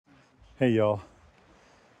Hey y'all,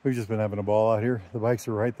 we've just been having a ball out here. The bikes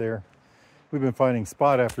are right there. We've been finding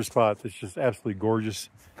spot after spot that's just absolutely gorgeous.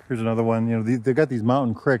 Here's another one. You know, they've got these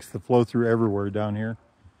mountain creeks that flow through everywhere down here.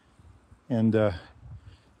 And, you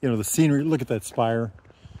know, the scenery, look at that spire.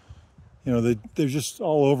 You know, they're just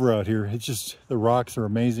all over out here. It's just, the rocks are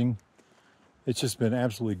amazing. It's just been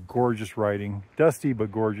absolutely gorgeous riding. Dusty,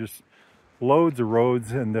 but gorgeous. Loads of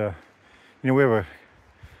roads. And, you know,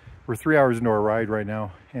 we're 3 hours into our ride right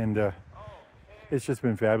now. And, it's just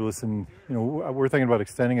been fabulous, and you know, we're thinking about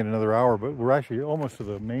extending it another hour, but we're actually almost to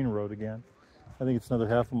the main road again. I think it's another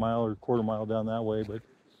half a mile or quarter mile down that way, but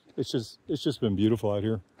it's just been beautiful out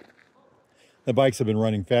here. The bikes have been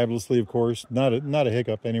running fabulously, of course. Not a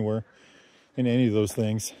hiccup anywhere in any of those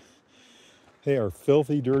things. They are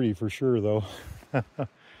filthy dirty for sure, though.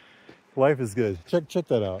 Life is good. Check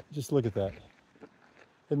that out. Just look at that.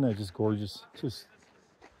 Isn't that just gorgeous? Just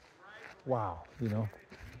wow, you know.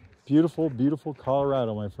 Beautiful, beautiful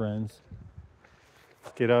Colorado, my friends.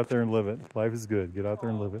 Get out there and live it. Life is good. Get out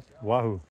there and live it. Wahoo.